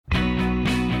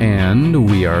And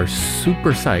we are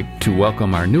super psyched to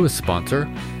welcome our newest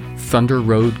sponsor, Thunder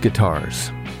Road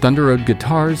Guitars. Thunder Road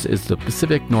Guitars is the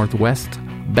Pacific Northwest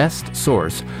best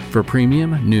source for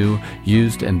premium, new,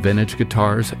 used, and vintage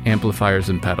guitars, amplifiers,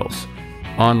 and pedals.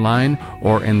 Online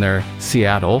or in their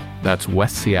Seattle, that's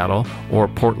West Seattle, or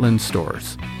Portland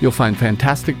stores. You'll find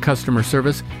fantastic customer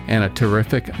service and a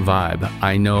terrific vibe.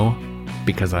 I know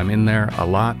because I'm in there a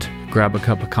lot. Grab a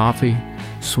cup of coffee,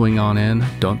 swing on in,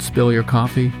 don't spill your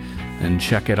coffee, and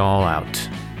check it all out.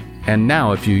 And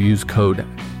now if you use code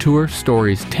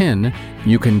TourStories10,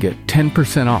 you can get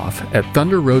 10% off at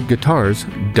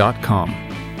thunderroadguitars.com.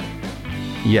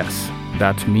 Yes,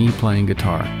 that's me playing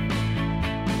guitar.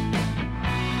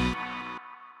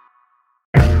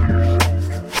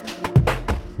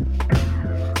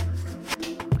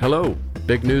 Hello,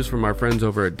 big news from our friends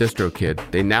over at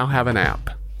DistroKid. They now have an app.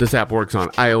 This app works on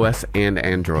iOS and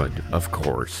Android, of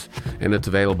course, and it's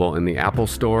available in the Apple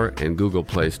Store and Google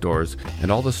Play stores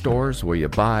and all the stores where you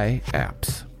buy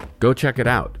apps. Go check it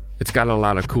out. It's got a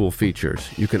lot of cool features.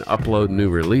 You can upload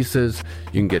new releases.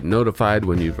 You can get notified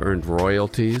when you've earned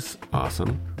royalties.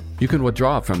 Awesome. You can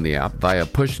withdraw from the app via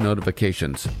push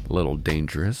notifications. A little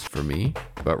dangerous for me,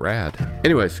 but rad.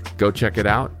 Anyways, go check it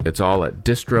out. It's all at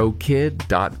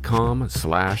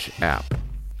distrokid.com/app.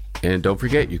 And don't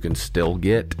forget, you can still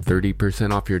get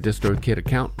 30% off your DistroKid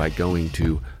account by going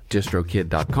to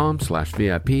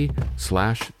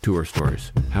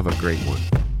distrokid.com/VIP/tour-stories. Have a great one.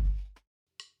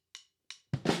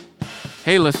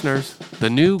 Hey listeners,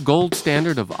 the new gold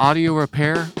standard of audio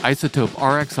repair, iZotope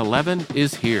RX11,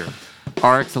 is here.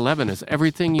 RX11 is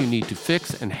everything you need to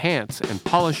fix, enhance, and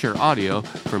polish your audio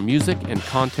for music and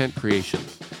content creation.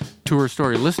 Tour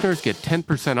Story listeners get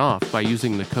 10% off by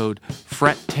using the code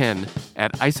FRET10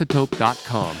 at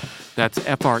iZotope.com. That's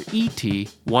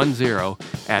FRET10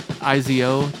 at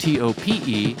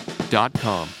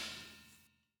IZOTOPE.com.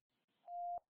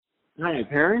 Hi,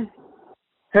 Perry.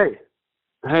 Hey.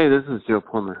 Hey, this is Joe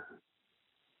Plummer.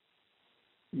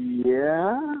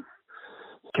 Yeah?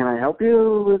 Can I help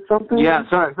you with something? Yeah,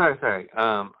 sorry.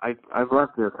 I've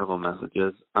left you a couple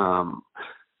messages.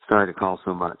 Sorry to call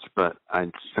so much, but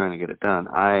I'm just trying to get it done.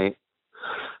 I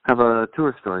have a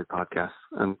tour story podcast.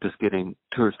 I'm just getting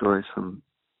tour stories from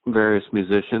various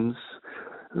musicians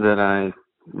that I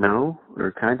know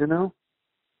or kind of know.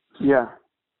 Yeah.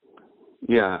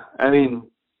 Yeah. I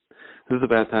mean, this is a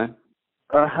bad time.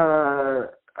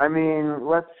 I mean,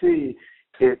 let's see.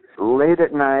 It's late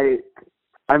at night.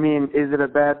 I mean, is it a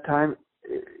bad time?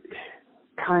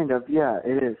 Kind of, yeah,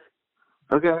 it is.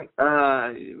 Okay.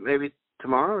 Maybe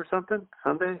tomorrow or something?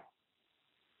 Sunday?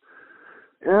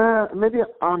 Maybe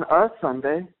on a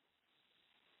Sunday.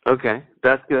 Okay,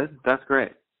 that's good. That's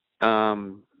great.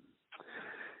 Well,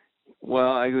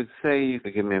 I would say you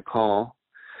could give me a call,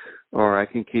 or I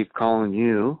can keep calling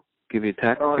you, give you a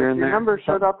text here and there. If your number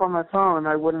showed up on my phone,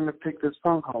 I wouldn't have picked this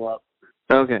phone call up.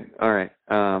 Okay, all right.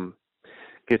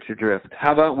 Get your drift.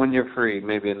 How about when you're free,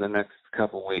 maybe in the next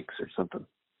couple weeks or something?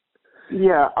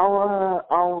 Yeah,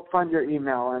 I'll find your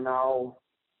email and I'll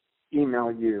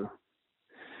email you.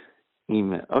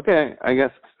 Email. Okay, I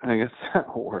guess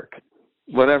that'll work.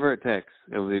 Whatever it takes.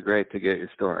 It would be great to get your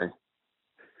story.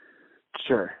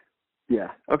 Sure.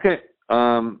 Yeah. Okay.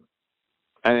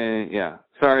 Yeah.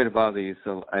 Sorry to bother you.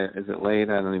 So, is it late?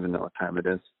 I don't even know what time it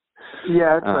is.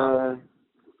 Yeah. It's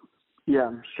yeah.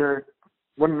 I'm sure.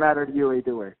 Wouldn't matter to you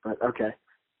either way. But okay.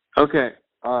 Okay.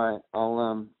 All right.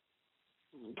 I'll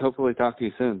hopefully talk to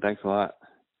you soon. Thanks a lot.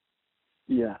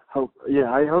 Yeah.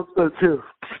 I hope so too.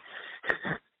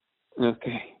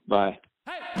 Okay. Bye.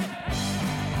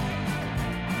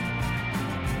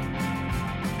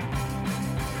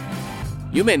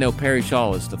 You may know Perry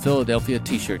Shaw as the Philadelphia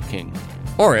T-shirt King,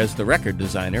 or as the record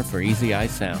designer for Easy Eye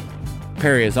Sound.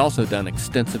 Perry has also done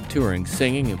extensive touring,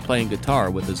 singing, and playing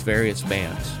guitar with his various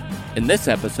bands. In this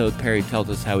episode, Perry tells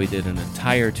us how he did an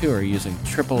entire tour using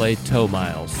AAA tow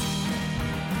miles.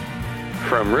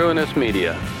 From Ruinous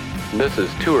Media, this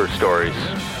is Tour Stories.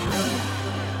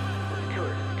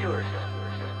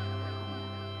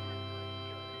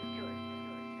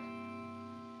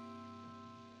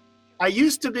 I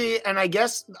used to be, and I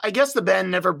guess the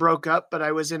band never broke up, but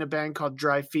I was in a band called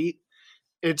Dry Feet.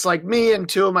 It's like me and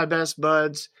two of my best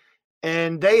buds,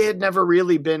 and they had never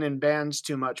really been in bands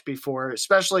too much before,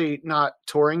 especially not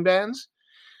touring bands.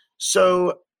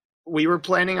 So we were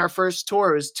planning our first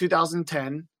tour. It was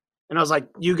 2010, and I was like,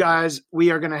 you guys, we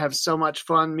are going to have so much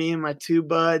fun, me and my two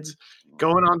buds,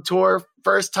 going on tour.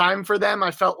 First time for them.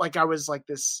 I felt like I was like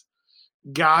this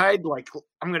guide, like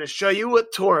I'm going to show you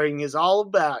what touring is all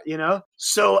about, you know?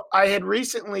 So I had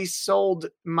recently sold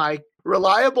my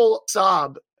reliable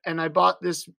Saab and I bought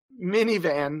this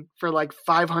minivan for like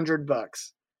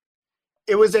 $500.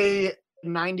 It was a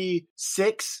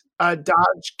 96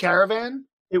 Dodge Caravan.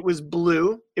 It was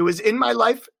blue. It was in my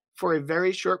life for a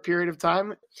very short period of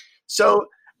time. So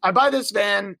I buy this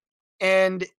van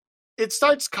and it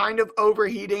starts kind of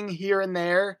overheating here and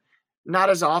there, not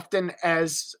as often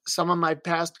as some of my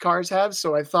past cars have.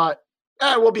 So I thought,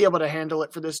 we'll be able to handle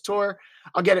it for this tour.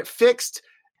 I'll get it fixed.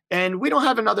 And we don't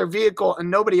have another vehicle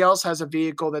and nobody else has a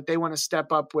vehicle that they want to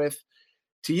step up with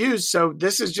to use. So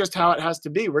this is just how it has to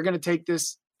be. We're going to take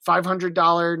this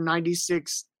 $500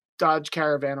 96 Dodge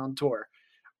Caravan on tour.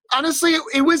 Honestly,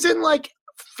 it was in like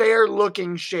fair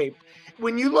looking shape.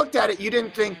 When you looked at it, you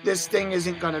didn't think this thing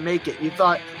isn't going to make it. You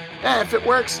thought, if it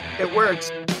works, it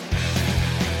works.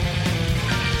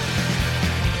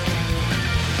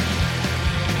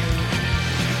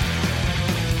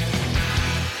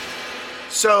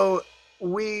 So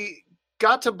we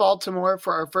got to Baltimore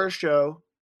for our first show.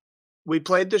 We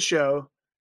played the show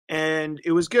and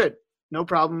it was good. No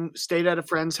problem. Stayed at a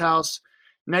friend's house.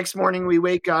 Next morning we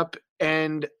wake up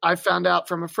and I found out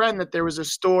from a friend that there was a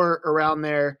store around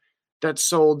there that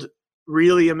sold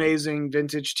really amazing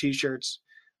vintage t-shirts.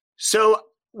 So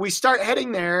we start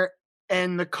heading there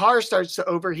and the car starts to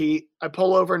overheat. I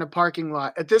pull over in a parking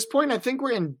lot. At this point, I think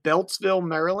we're in Beltsville,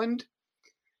 Maryland.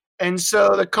 And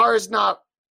so the car is not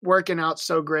working out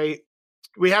so great.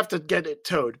 We have to get it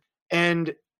towed.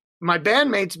 And my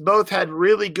bandmates both had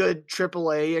really good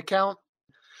AAA account.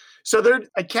 So their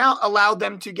account allowed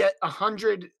them to get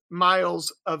 100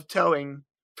 miles of towing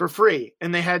for free.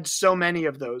 And they had so many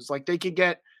of those. Like they could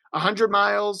get 100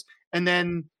 miles and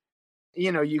then,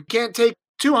 you can't take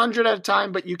 200 at a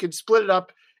time, but you could split it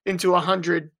up into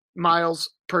 100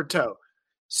 miles per tow.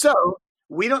 So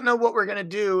we don't know what we're going to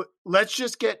do. Let's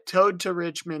just get towed to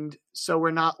Richmond so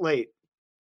we're not late.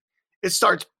 It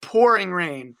starts pouring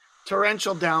rain,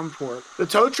 torrential downpour. The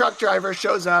tow truck driver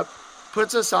shows up,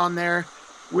 puts us on there.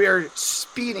 We're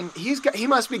speeding. He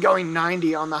must be going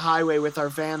 90 on the highway with our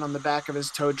van on the back of his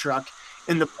tow truck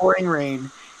in the pouring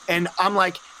rain. And I'm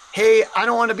like, hey, I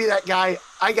don't want to be that guy.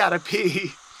 I got to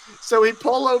pee. So we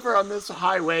pull over on this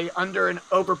highway under an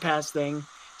overpass thing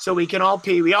so we can all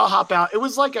pee. We all hop out. It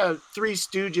was like a Three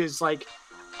Stooges. Like,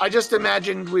 I just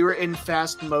imagined we were in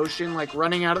fast motion, like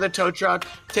running out of the tow truck,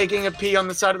 taking a pee on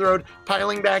the side of the road,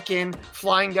 piling back in,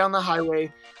 flying down the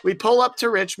highway. We pull up to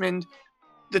Richmond.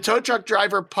 The tow truck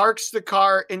driver parks the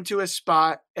car into a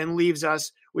spot and leaves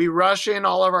us. We rush in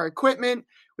all of our equipment.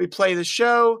 We play the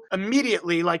show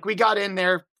immediately. Like we got in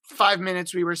there 5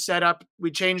 minutes. We were set up.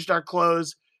 We changed our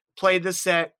clothes, played the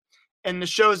set, and the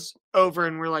show's over.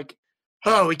 And we're like,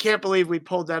 oh, we can't believe we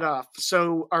pulled that off.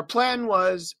 So our plan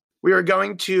was we were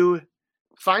going to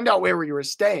find out where we were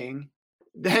staying.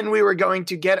 Then we were going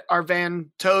to get our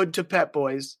van towed to Pep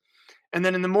Boys. And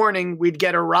then in the morning, we'd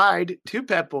get a ride to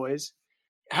Pep Boys,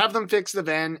 have them fix the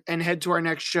van, and head to our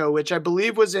next show, which I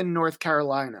believe was in North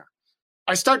Carolina.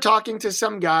 I start talking to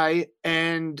some guy,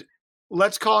 and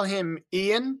let's call him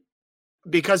Ian,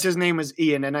 because his name was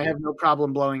Ian, and I have no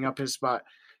problem blowing up his spot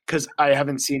because I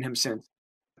haven't seen him since.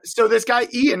 So this guy,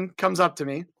 Ian, comes up to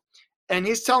me, and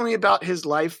he's telling me about his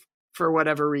life for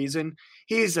whatever reason.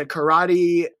 He's a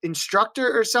karate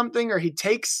instructor or something, or he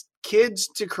takes kids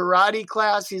to karate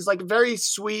class. He's like a very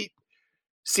sweet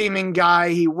seeming guy.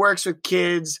 He works with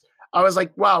kids. I was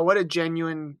like, wow, what a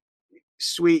genuine,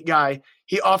 sweet guy.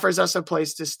 He offers us a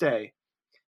place to stay.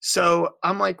 So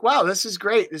I'm like, wow, this is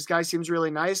great. This guy seems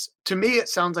really nice. To me, it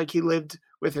sounds like he lived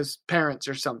with his parents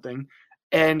or something.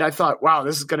 And I thought, wow,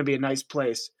 this is going to be a nice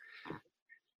place.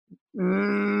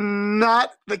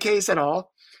 Not the case at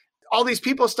all. All these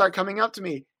people start coming up to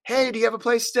me. Hey, do you have a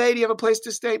place to stay? Do you have a place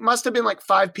to stay? Must have been like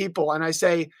 5 people. And I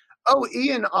say, oh,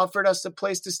 Ian offered us a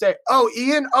place to stay. Oh,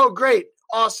 Ian? Oh, great.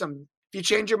 Awesome. If you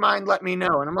change your mind, let me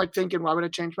know. And I'm like thinking, why would I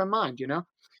change my mind?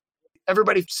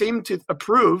 Everybody seemed to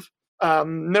approve.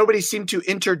 Nobody seemed to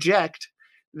interject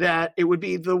that it would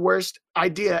be the worst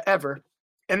idea ever.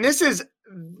 And this is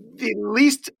the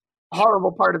least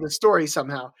horrible part of the story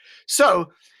somehow.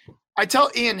 So I tell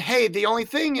Ian, hey, the only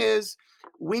thing is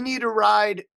we need a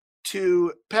ride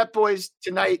to Pep Boys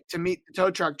tonight to meet the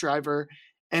tow truck driver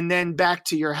and then back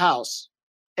to your house.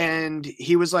 And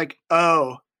he was like,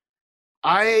 oh,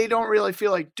 I don't really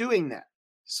feel like doing that.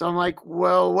 So I'm like,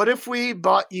 well, what if we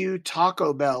bought you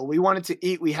Taco Bell? We wanted to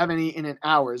eat. We haven't eaten in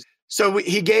hours. So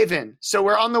he gave in. So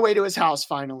we're on the way to his house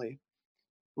finally.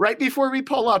 Right before we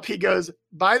pull up, he goes,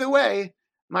 by the way,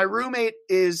 my roommate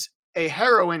is a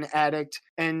heroin addict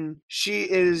and she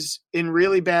is in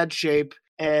really bad shape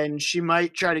and she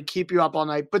might try to keep you up all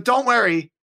night. But don't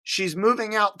worry, she's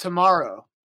moving out tomorrow.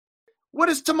 what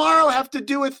does tomorrow have to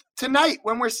do with tonight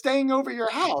when we're staying over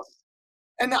your house?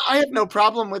 And I have no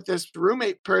problem with this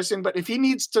roommate person, but if he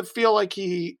needs to feel like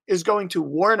he is going to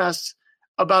warn us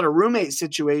about a roommate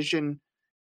situation,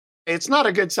 it's not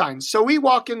a good sign. So we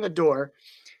walk in the door,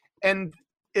 and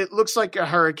it looks like a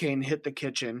hurricane hit the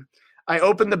kitchen. I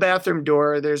open the bathroom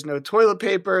door. There's no toilet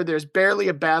paper. There's barely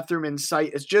a bathroom in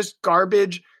sight. It's just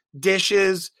garbage,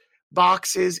 dishes,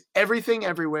 boxes, everything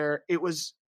everywhere. It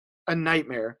was a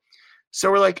nightmare.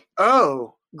 So we're like,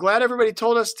 oh, glad everybody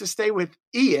told us to stay with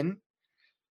Ian.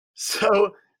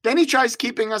 So then he tries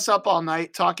keeping us up all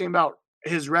night, talking about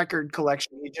his record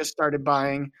collection he just started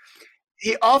buying.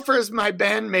 He offers my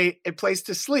bandmate a place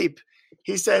to sleep.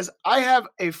 He says, I have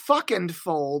a fucking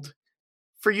fold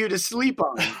for you to sleep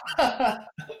on.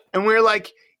 And we're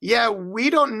like, yeah, we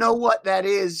don't know what that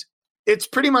is. It's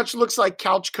pretty much looks like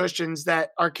couch cushions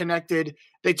that are connected.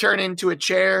 They turn into a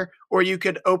chair, or you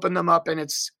could open them up and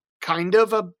it's kind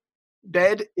of a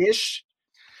bed-ish.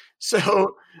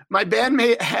 So my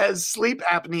bandmate has sleep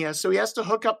apnea, so he has to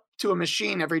hook up to a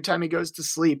machine every time he goes to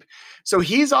sleep. So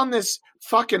he's on this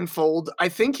fucking fold. I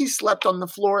think he slept on the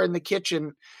floor in the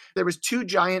kitchen. There was 2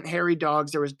 giant hairy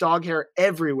dogs. There was dog hair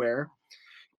everywhere.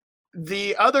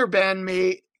 The other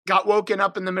bandmate got woken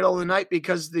up in the middle of the night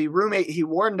because the roommate he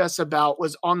warned us about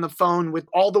was on the phone with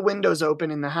all the windows open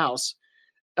in the house,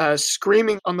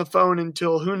 screaming on the phone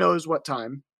until who knows what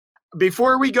time.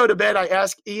 Before we go to bed, I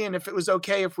asked Ian if it was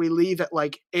okay if we leave at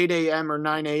like 8 a.m. or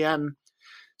 9 a.m.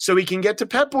 so we can get to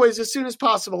Pep Boys as soon as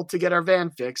possible to get our van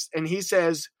fixed. And he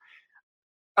says,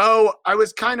 oh, I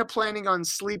was kind of planning on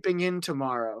sleeping in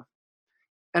tomorrow.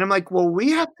 And I'm like, well,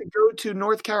 we have to go to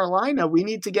North Carolina. We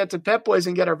need to get to Pep Boys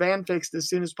and get our van fixed as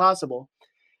soon as possible.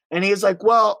 And he's like,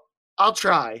 well, I'll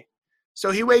try.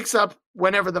 So he wakes up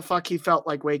whenever the fuck he felt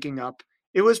like waking up.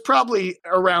 It was probably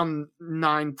around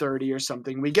 9:30 or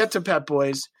something. We get to Pep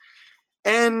Boys,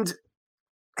 and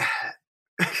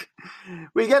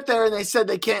we get there, and they said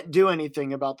they can't do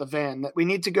anything about the van, that we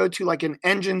need to go to like an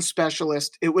engine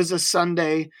specialist. It was a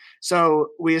Sunday,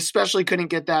 so we especially couldn't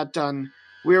get that done.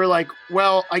 We were like,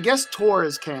 well, I guess tour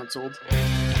is canceled.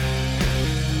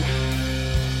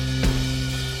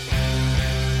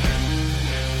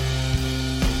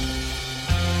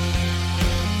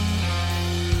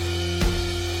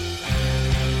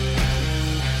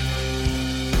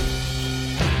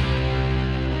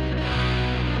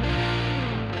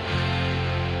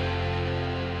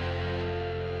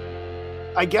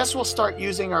 I guess we'll start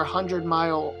using our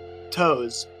 100-mile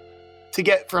tows to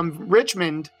get from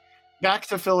Richmond back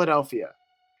to Philadelphia.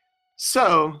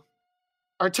 So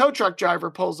our tow truck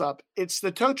driver pulls up. It's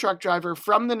the tow truck driver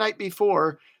from the night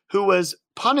before who was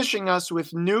punishing us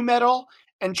with nu metal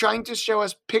and trying to show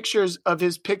us pictures of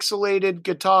his pixelated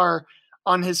guitar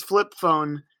on his flip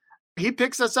phone. He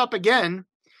picks us up again.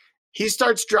 He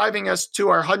starts driving us to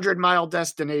our 100-mile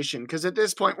destination, because at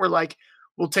this point we're like,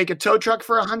 we'll take a tow truck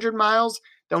for 100 miles,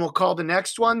 then we'll call the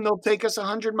next one. They'll take us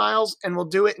 100 miles, and we'll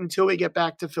do it until we get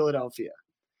back to Philadelphia.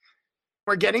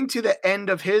 We're getting to the end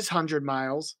of his 100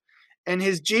 miles, and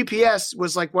his GPS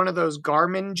was like one of those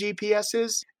Garmin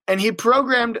GPSs, and he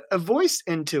programmed a voice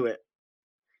into it.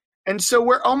 And so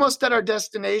we're almost at our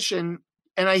destination,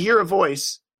 and I hear a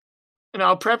voice, and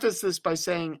I'll preface this by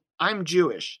saying, I'm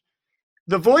Jewish.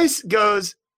 The voice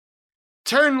goes,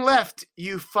 "Turn left,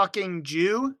 you fucking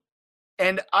Jew."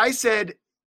 And I said,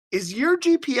 is your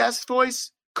GPS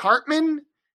voice Cartman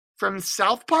from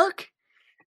South Park?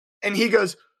 And he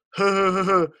goes,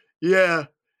 yeah.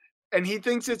 And he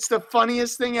thinks it's the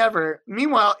funniest thing ever.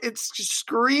 Meanwhile, it's just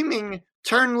screaming,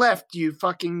 turn left, you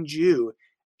fucking Jew.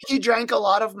 He drank a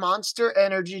lot of Monster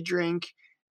Energy drink,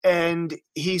 and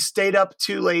he stayed up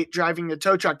too late driving the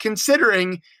tow truck,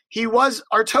 considering he was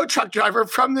our tow truck driver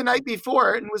from the night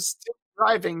before and was still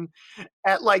driving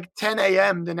at like 10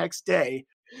 a.m. the next day.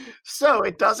 So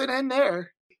it doesn't end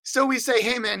there. So we say,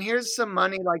 hey man, here's some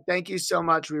money. Like, thank you so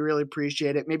much. We really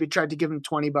appreciate it. Maybe tried to give him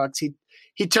 $20.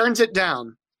 He turns it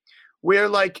down. We're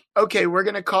like, okay, we're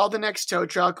going to call the next tow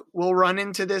truck. We'll run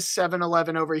into this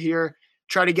 7-Eleven over here,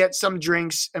 try to get some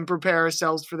drinks and prepare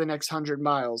ourselves for the next 100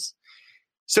 miles.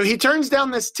 So he turns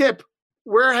down this tip.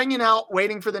 We're hanging out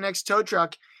waiting for the next tow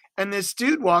truck. And this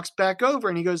dude walks back over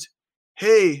and he goes,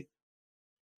 hey,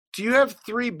 do you have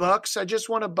 $3? I just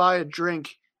want to buy a drink.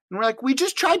 And we're like, we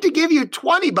just tried to give you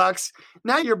 $20.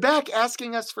 Now you're back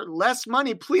asking us for less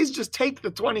money. Please just take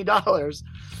the $20.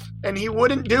 And he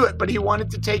wouldn't do it, but he wanted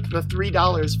to take the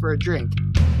 $3 for a drink.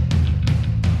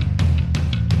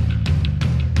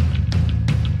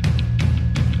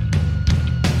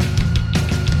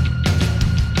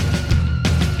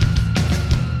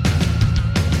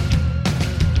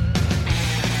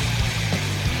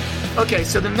 Okay,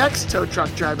 so the next tow truck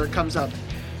driver comes up.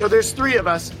 So there's 3 of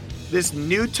us. This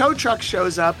new tow truck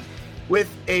shows up with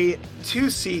a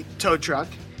 2-seat tow truck,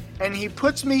 and he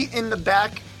puts me in the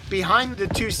back behind the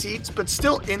 2 seats, but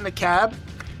still in the cab.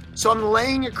 So I'm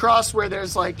laying across where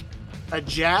there's like a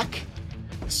jack,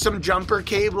 some jumper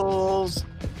cables,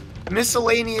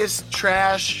 miscellaneous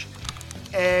trash,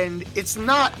 and it's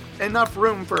not enough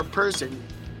room for a person.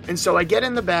 And so I get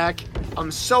in the back, I'm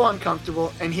so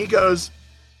uncomfortable, and he goes,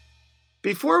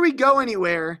 "Before we go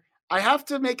anywhere, I have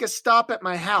to make a stop at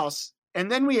my house,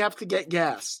 and then we have to get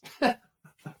gas."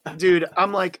 Dude,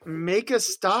 I'm like, make a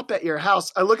stop at your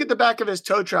house. I look at the back of his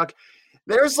tow truck.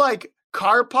 There's like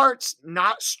car parts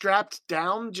not strapped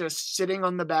down, just sitting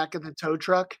on the back of the tow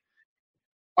truck.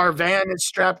 Our van is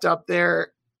strapped up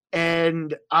there,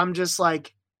 and I'm just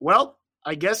like, well,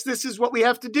 I guess this is what we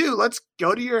have to do. Let's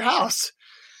go to your house.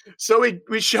 So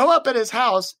we show up at his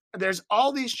house. There's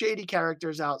all these shady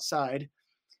characters outside,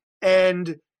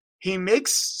 and he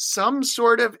makes some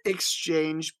sort of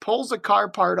exchange, pulls a car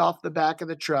part off the back of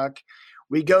the truck.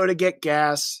 We go to get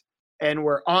gas, and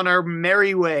we're on our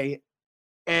merry way.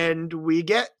 And we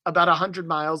get about 100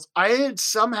 miles. I had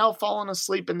somehow fallen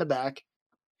asleep in the back,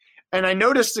 and I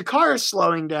noticed the car is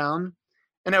slowing down.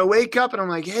 And I wake up, and I'm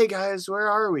like, "Hey, guys, where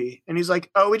are we?" And he's like,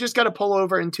 "Oh, we just got to pull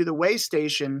over into the way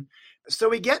station." So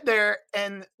we get there,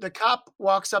 and the cop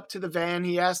walks up to the van.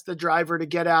 He asks the driver to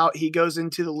get out. He goes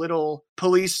into the little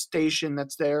police station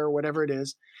that's there, or whatever it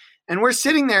is. And we're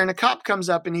sitting there, and a cop comes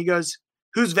up, and he goes,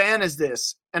 "Whose van is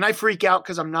this?" And I freak out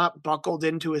because I'm not buckled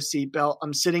into a seatbelt.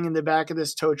 I'm sitting in the back of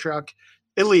this tow truck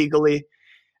illegally.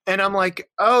 And I'm like,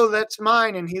 "Oh, that's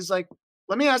mine." And he's like,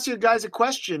 "Let me ask you guys a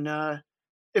question.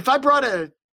 If I brought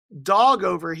a dog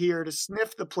over here to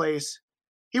sniff the place,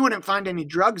 he wouldn't find any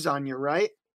drugs on you, right?"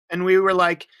 And we were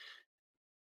like,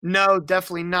 "No,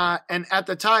 definitely not." And at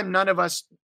the time, none of us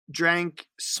drank,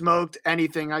 smoked,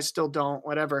 anything. I still don't,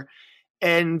 whatever.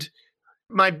 And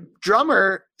my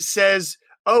drummer says,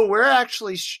 "Oh, we're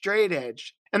actually straight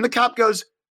edge." And the cop goes,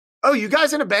 "Oh, you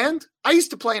guys in a band? I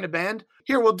used to play in a band.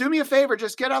 Here, well, do me a favor.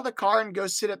 Just get out of the car and go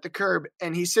sit at the curb."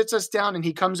 And he sits us down, and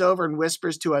he comes over and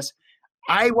whispers to us,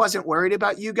 "I wasn't worried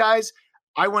about you guys.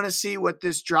 I want to see what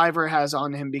this driver has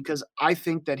on him because I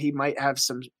think that he might have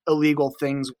some illegal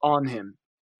things on him."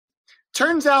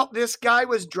 Turns out this guy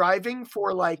was driving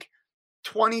for like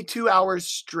 22 hours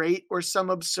straight or some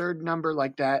absurd number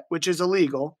like that, which is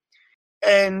illegal.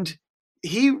 And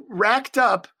he racked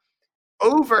up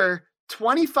over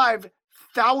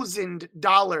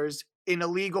 $25,000 in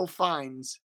illegal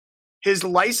fines. His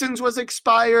license was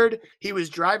expired. He was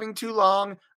driving too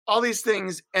long, all these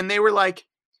things. And they were like,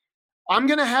 "I'm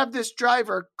going to have this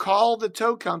driver call the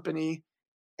tow company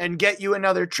and get you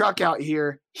another truck out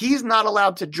here. He's not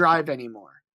allowed to drive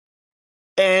anymore."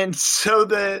 And so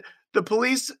the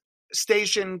police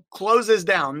station closes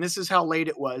down. This is how late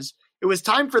it was. It was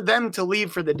time for them to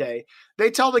leave for the day.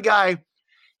 They tell the guy,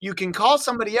 "You can call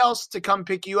somebody else to come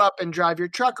pick you up and drive your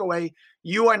truck away.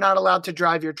 You are not allowed to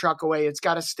drive your truck away. It's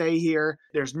got to stay here.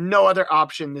 There's no other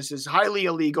option. This is highly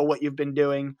illegal what you've been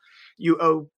doing. You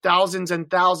owe thousands and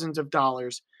thousands of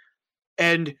dollars.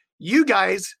 And you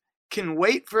guys can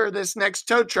wait for this next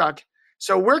tow truck."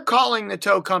 So we're calling the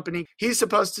tow company. He's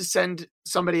supposed to send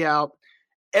somebody out.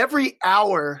 Every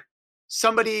hour,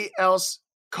 somebody else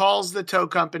calls the tow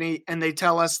company, and they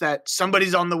tell us that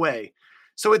somebody's on the way.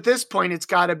 So at this point, it's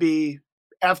got to be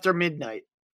after midnight.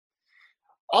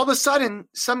 All of a sudden,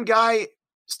 some guy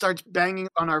starts banging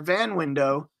on our van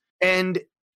window, and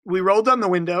we roll down the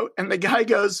window, and the guy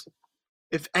goes,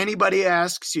 "If anybody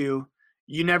asks you,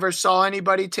 you never saw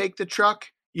anybody take the truck,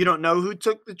 you don't know who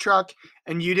took the truck,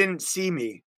 and you didn't see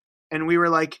me." And we were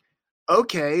like,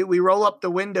 okay. We roll up the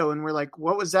window, and we're like,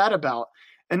 what was that about?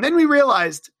 And then we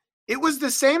realized it was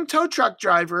the same tow truck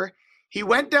driver. He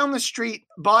went down the street,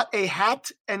 bought a hat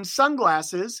and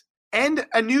sunglasses and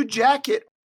a new jacket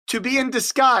to be in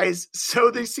disguise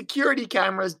so the security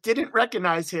cameras didn't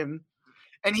recognize him.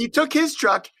 And he took his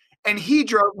truck and he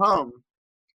drove home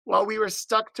while we were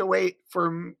stuck to wait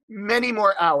for many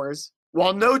more hours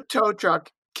while no tow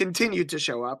truck continued to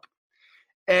show up.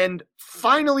 And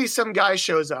finally, some guy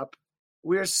shows up.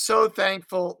 We're so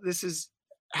thankful. This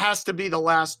has to be the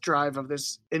last drive of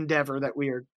this endeavor that we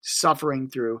are suffering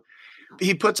through.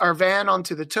 He puts our van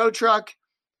onto the tow truck.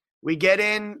 We get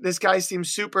in. This guy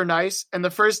seems super nice. And the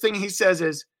first thing he says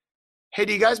is, "Hey,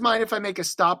 do you guys mind if I make a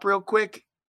stop real quick?"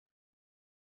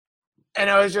 And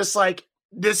I was just like,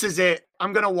 this is it.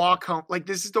 I'm going to walk home. Like,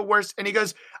 this is the worst. And he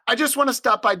goes, I just want to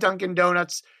stop by Dunkin'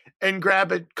 Donuts and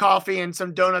grab a coffee and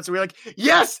some donuts. And we're like,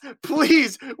 yes,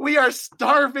 please. We are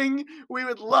starving. We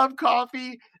would love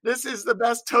coffee. This is the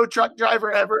best tow truck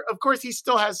driver ever. Of course, he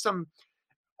still has some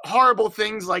horrible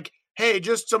things like, hey,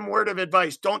 just some word of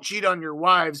advice. Don't cheat on your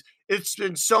wives. It's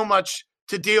been so much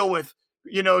to deal with.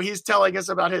 You know, he's telling us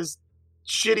about his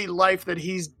shitty life that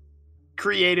he's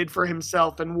created for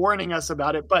himself and warning us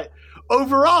about it. But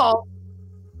overall,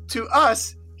 to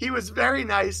us, he was very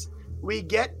nice. We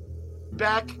get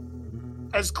back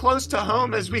as close to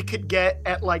home as we could get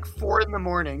at like 4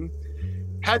 a.m.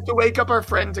 Had to wake up our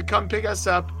friend to come pick us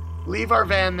up, leave our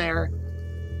van there.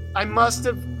 I must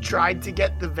have tried to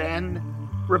get the van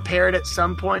repaired at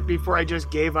some point before I just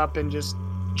gave up and just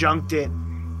junked it.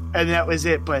 And that was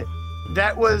it. But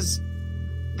that was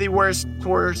the worst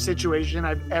tour situation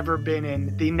I've ever been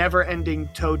in. The never-ending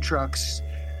tow trucks.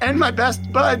 And my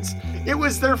best buds, it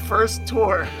was their first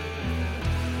tour.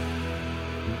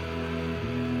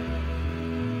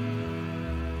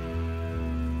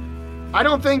 I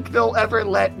don't think they'll ever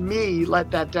let me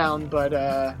let that down, but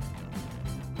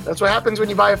that's what happens when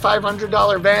you buy a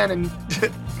 $500 van and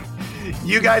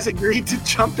you guys agreed to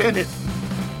jump in it.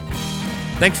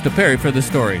 Thanks to Perry for the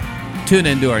story. Tune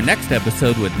into our next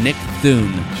episode with Nick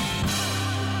Thune,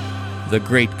 the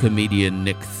great comedian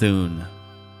Nick Thune.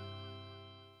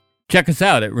 Check us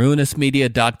out at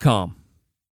ruinousmedia.com.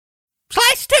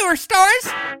 /tour stars.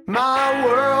 My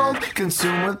world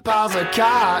consumed with piles of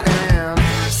cotton,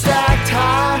 stacked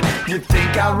high. You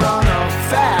think I run a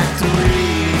factory?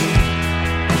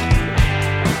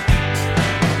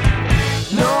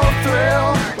 No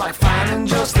thrill, like finding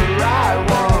just the right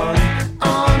one.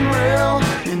 Unreal,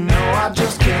 you know I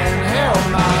just can't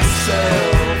help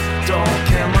myself. Don't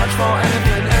care much for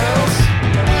anything else.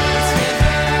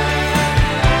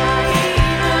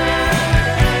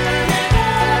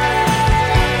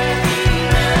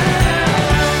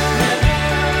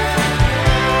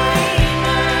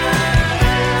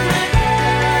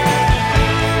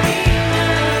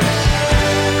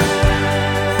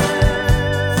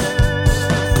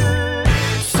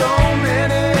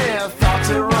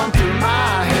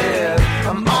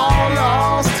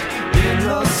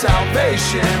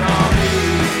 Salvation on me,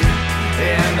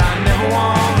 and I never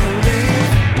want to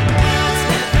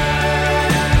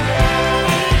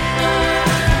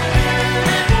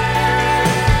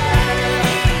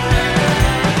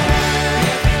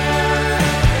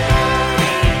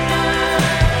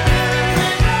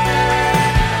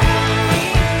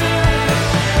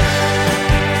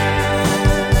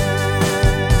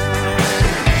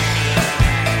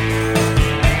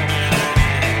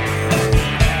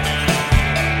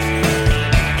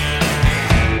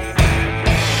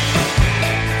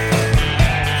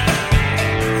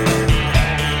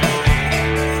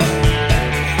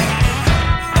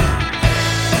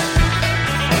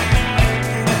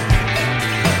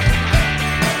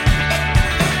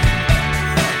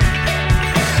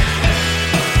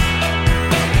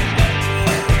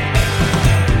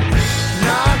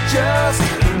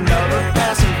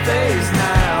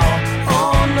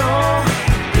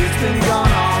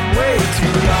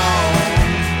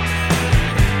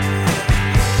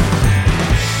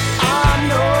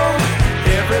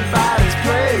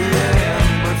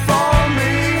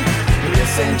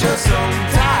just some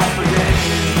type of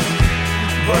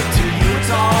game, but to you it's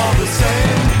all the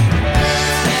same.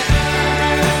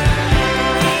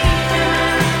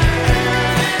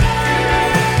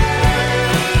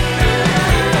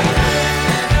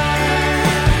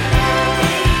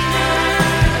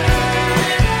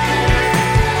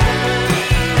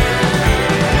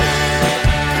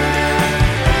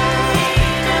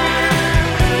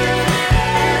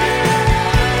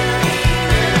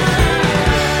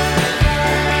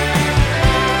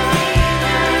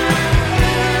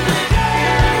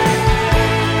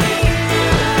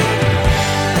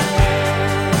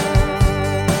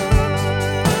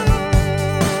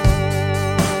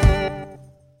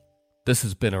 This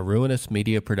has been a Ruinous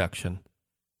Media production.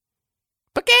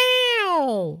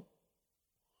 Ba-gow!